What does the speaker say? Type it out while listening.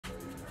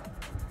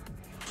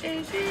Yeah,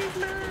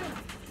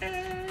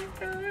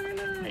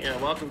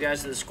 welcome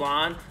guys to the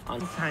squad.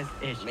 On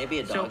Size-ish. maybe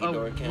a doggy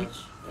door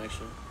counts,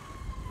 actually.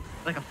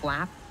 Like a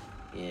flap?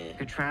 Yeah.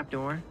 Like a trap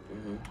door?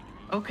 Mm-hmm.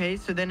 Okay,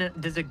 so then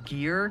does a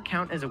gear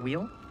count as a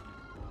wheel?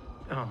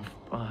 Oh,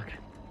 fuck.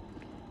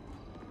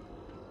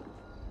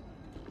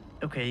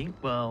 Okay,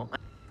 well...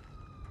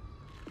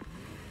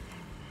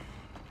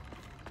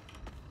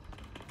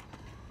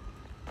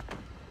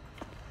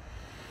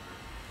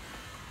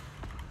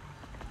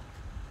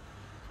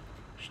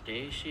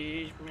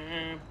 Stacy's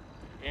mom,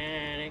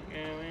 daddy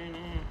going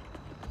in.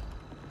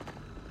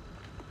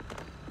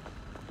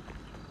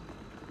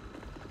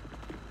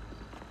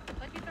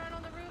 Lucky thrown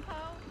on the roof,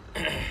 ho.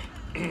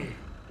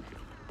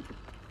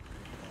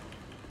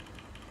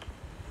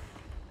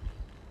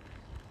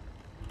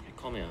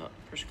 Call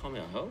me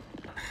a hoe?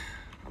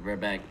 I'll be right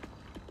back.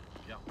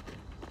 Yeah.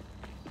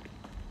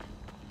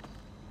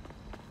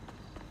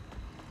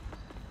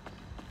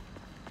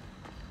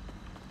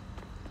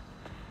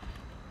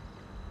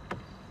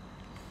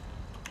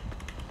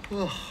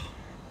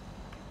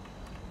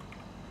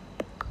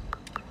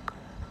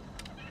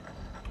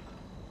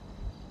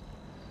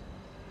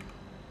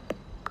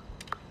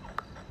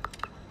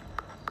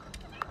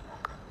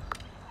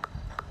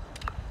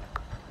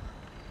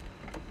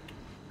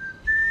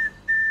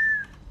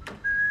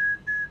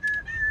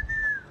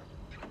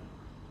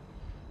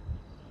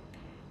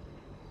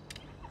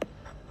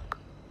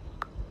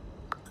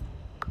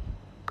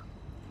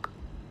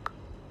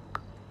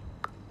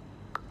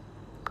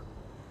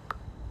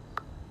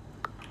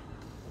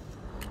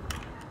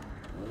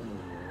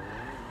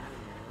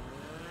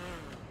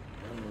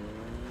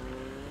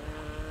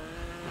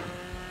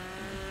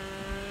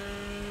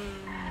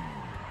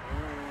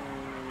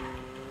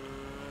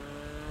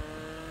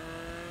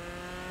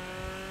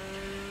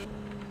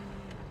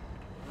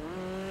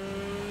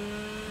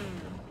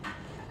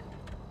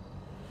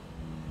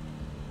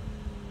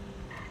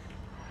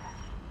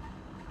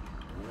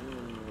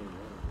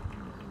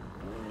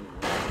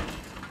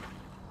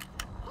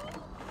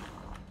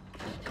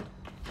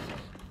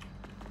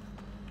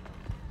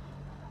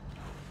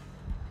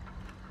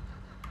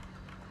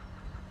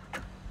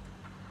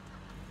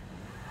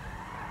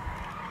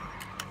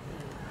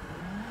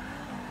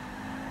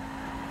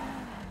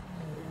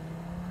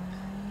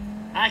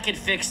 I could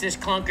fix this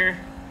clunker.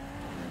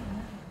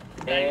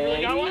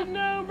 Really got one?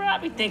 No, bro. I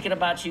be thinking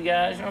about you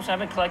guys. You know, so I've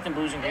been collecting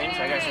blues and greens.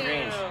 So I got some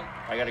greens.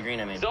 I got a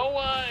green, I mean.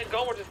 Zoa and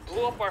Gomer just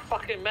blew up our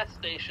fucking meth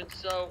station,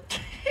 so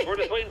we're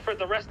just waiting for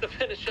the rest to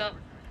finish up.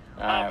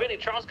 Vinny,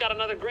 Charles got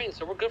another green,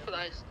 so we're good for the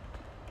heist.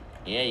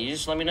 Yeah, you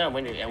just let me know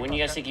when you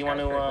guys think you want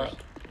to.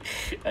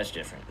 That's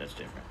different. That's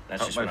different.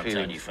 That's just what I'm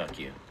telling you. Fuck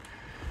you.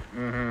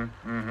 So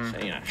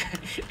you know,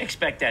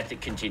 expect that to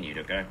continue,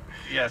 okay?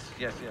 Yes,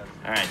 yes, yes.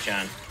 All right,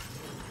 John.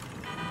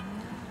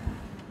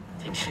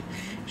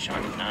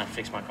 Sean did not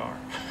fix my car.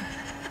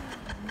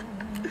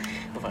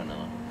 We'll find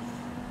another one.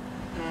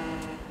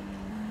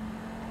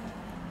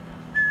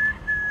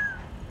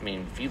 I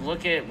mean, if you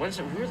look at who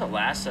are the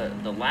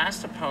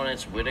last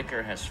opponents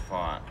Whitaker has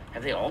fought?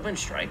 Have they all been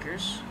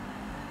strikers?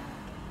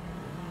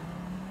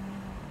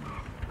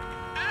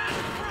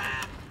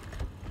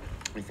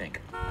 What do you think?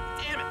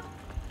 Damn it!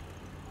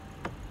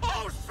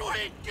 Oh,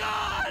 sweet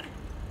God!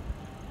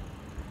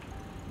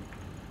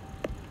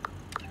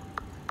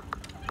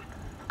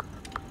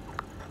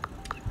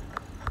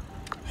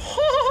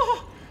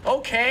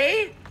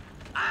 Okay.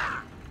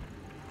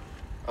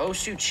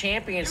 Osu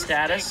champion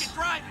status.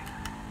 Sure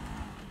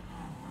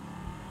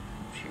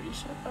you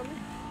said about me?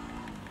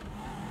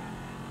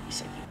 He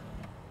said you.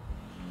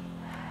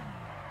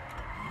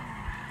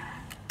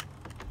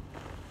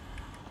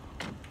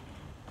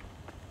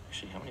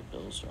 Actually, how many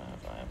bills do I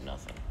have? I have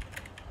nothing.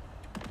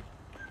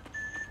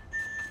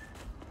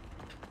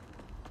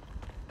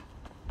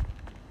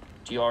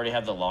 Do you already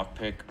have the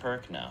lockpick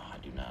perk? No, I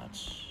do not.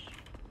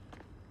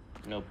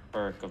 No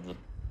perk of the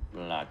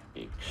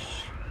lockpick.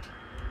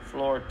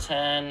 Floor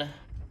 10.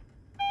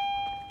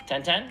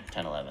 10, 10?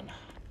 10, 11.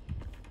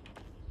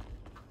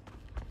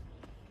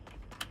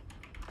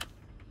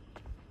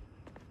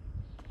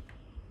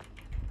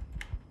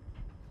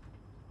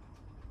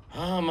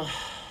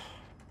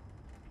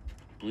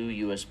 Blue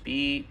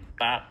USB.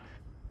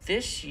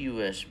 This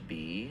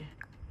USB.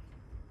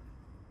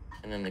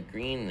 And then the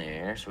green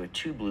there. So we have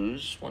 2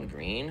 blues, 1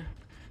 green.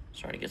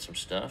 Starting to get some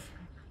stuff.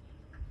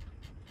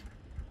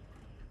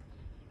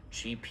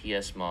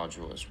 GPS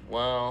module as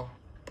well.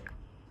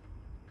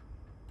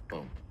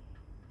 Boom.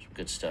 Some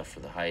good stuff for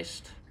the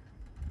heist.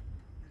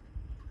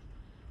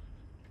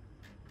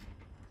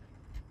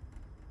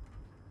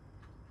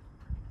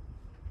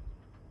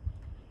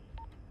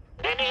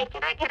 Vinny,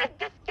 can I get a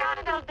discount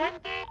at El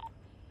Dente?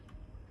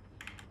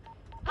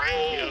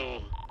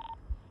 Please!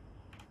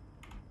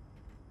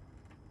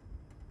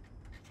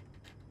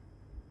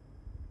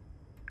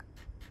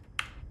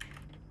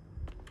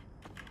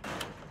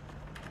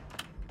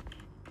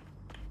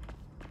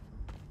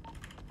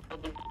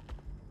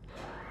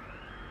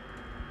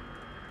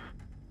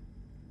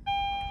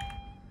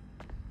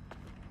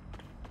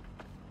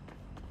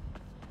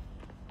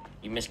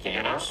 You missed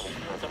cameras?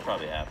 That'll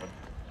probably happen.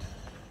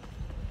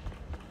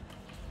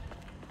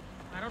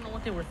 I don't know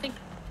what they were thinking.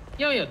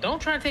 Yo, don't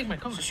try to take my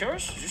car. Is this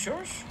yours? Is this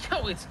yours?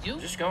 Yo, it's you.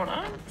 What's going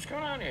on? What's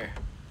going on here?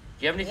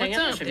 Do you have anything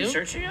What's in up, this? Have you dude?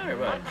 searched it yet or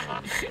what?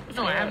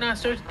 No, I have not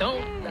searched.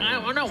 Don't.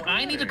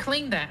 I need to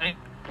clean that. I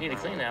need to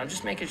clean that. I'm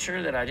just making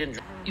sure that I didn't.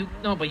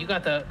 But you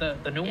got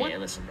the new one. Yeah,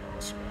 listen, bro.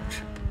 Listen, bro.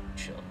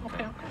 Chill.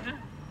 Okay.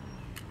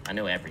 I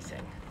know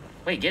everything.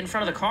 Wait, get in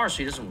front of the car so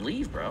he doesn't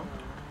leave, bro.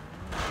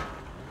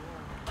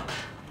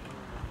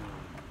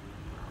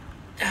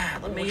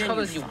 Let me Which in,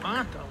 color you do you fuck.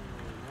 want, though?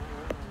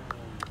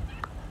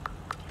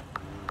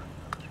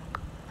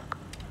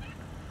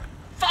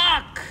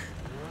 Fuck!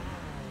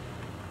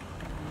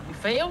 You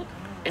failed?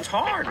 It's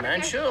hard,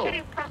 man. Chill.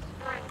 Shitty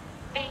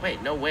frustrating.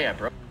 Wait, no way I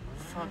broke.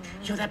 Fuck.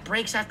 Yo, that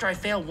breaks after I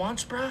fail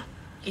once, bro?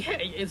 Yeah,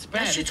 it's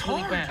bad. shit's It's really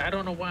hard. bad. I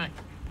don't know why.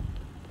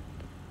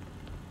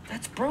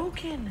 That's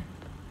broken.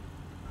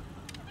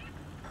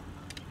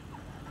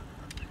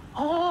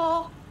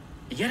 Oh.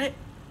 You get it?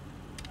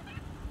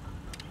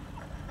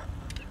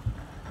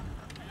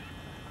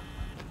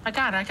 I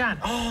got it.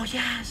 Oh,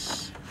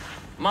 yes.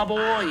 My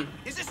boy.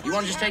 Is this You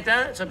want to just take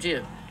that? It's up to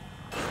you.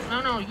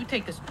 No, you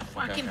take this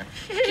fucking.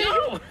 Okay.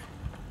 Yo!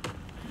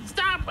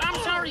 Stop!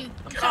 I'm sorry.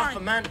 I'm sorry.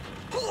 coughing, man.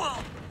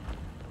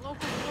 Local.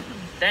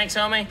 Thanks,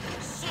 homie.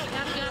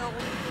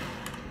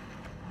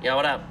 Yo,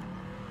 what up?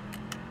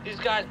 These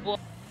guys blow.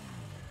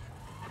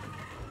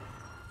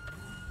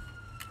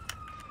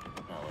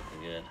 Not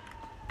looking good.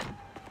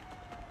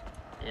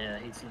 Yeah,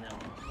 he's seen that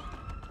one.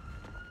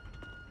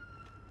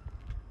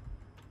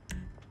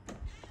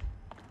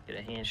 Get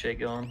a handshake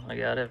going. I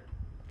got it.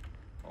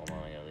 Hold on,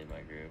 I gotta leave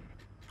my group.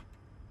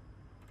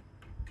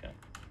 Okay.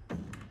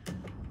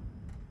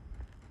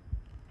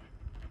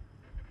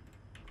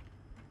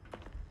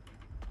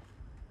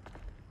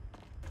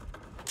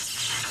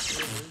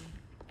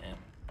 Damn.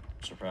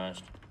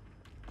 Surprised.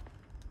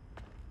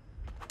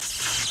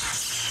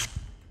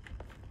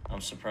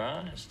 I'm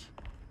surprised.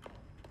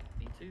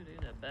 Me too, dude.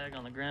 That bag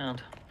on the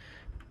ground.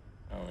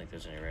 I don't think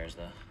there's any rares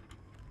though.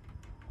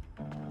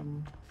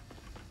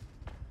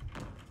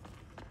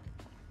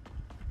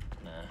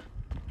 Nah.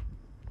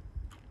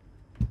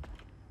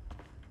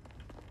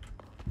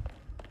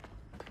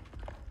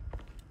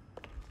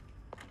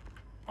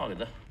 All good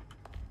though.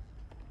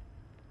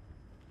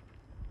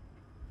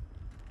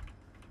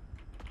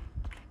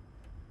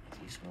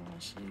 These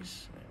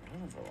velocities. Wait, what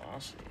are the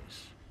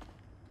velocities?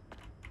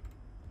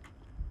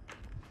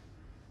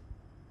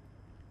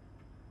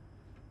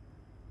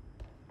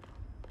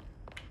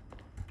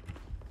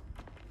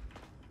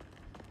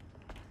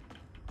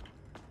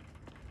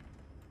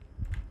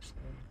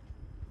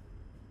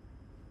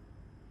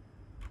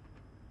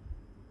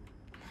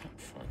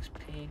 Flex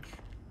peak.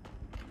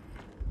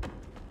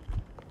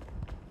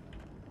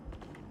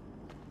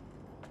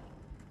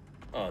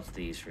 Oh, it's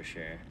these for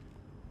sure.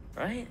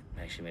 Right?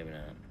 Actually, maybe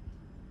not.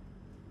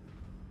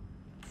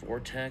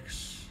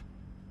 Vortex.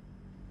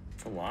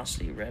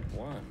 Velocity red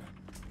 1.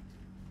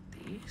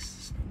 These?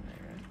 That's not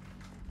right,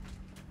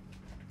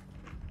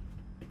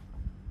 right?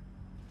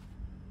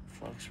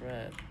 Flux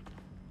red.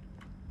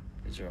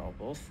 These are all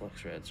both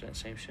flux reds, right?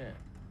 Same shit.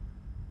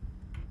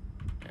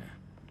 Yeah.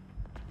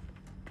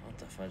 What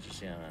the fudge is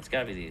going on? It's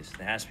gotta be these.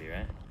 It has to be,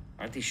 right?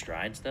 Aren't these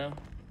strides though?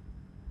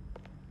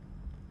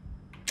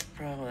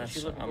 Bro, that's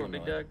What you looking I'm for,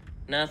 Big annoyed. Doug?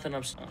 Nothing. Oh,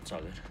 it's all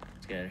good.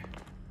 Let's get her.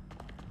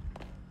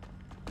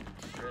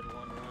 Red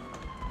one run.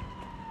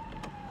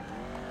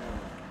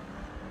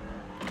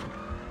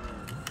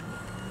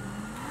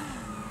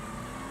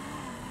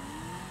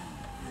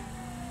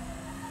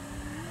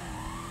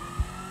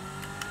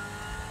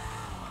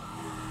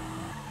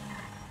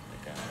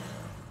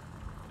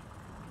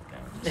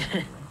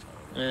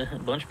 A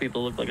bunch of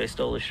people look like I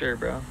stole his shirt,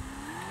 bro. 100%.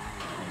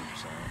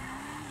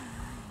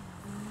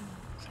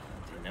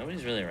 Dude,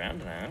 nobody's really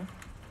around now.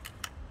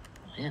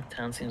 Yeah,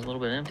 town seems a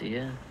little bit empty,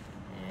 yeah.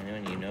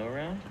 Anyone you know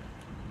around?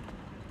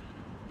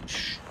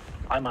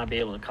 I might be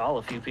able to call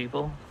a few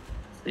people,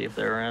 see if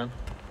they're around.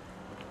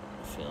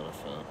 I feel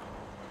it.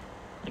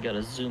 I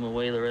gotta zoom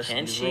away the rest of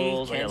these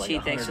rolls. I got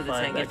like Thanks for the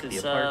 10 105 back to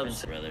gifted the apartment.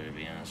 subs. Brother, to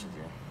be honest with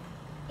you.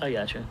 I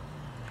gotcha.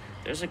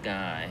 There's a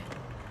guy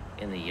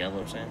in the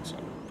yellow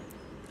sandstone.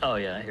 Oh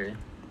yeah, I hear you.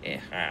 Yeah,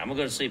 alright, I'm gonna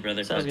go to sleep,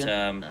 brother. Sounds but good.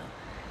 a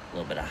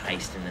little bit of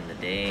heisting in the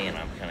day, and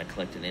I'm kind of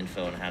collecting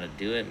info on how to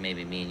do it.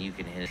 Maybe me and you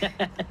can hit it.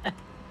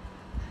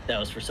 That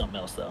was for something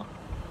else though.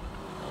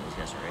 Oh, these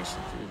guys are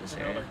racing through this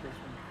area.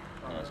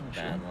 Oh, that's a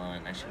bad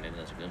line. Actually, maybe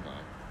that's a good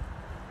line.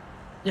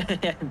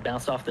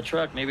 Bounced off the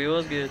truck. Maybe it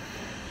was good.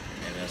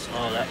 Maybe that's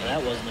Oh,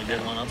 that wasn't a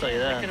good one. I'll tell you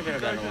That that. could have been a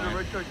better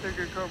line.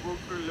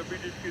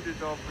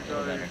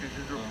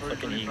 Oh,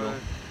 fucking eagle.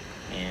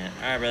 Yeah.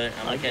 Alright, brother.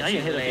 I'm I gonna catch can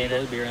you hit up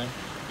later. the be around.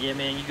 Yeah,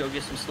 man, you go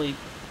get some sleep.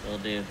 Will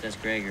do. That's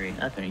Gregory.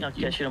 I think I'll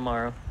catch you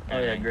tomorrow. Oh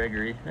yeah, Alright.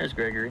 Gregory. There's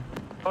Gregory.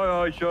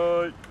 Hi,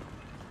 shot.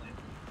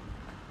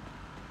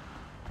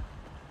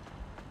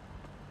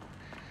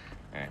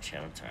 Alright,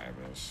 chat. I'm tired,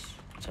 bros.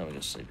 Tell me to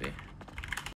go sleepy.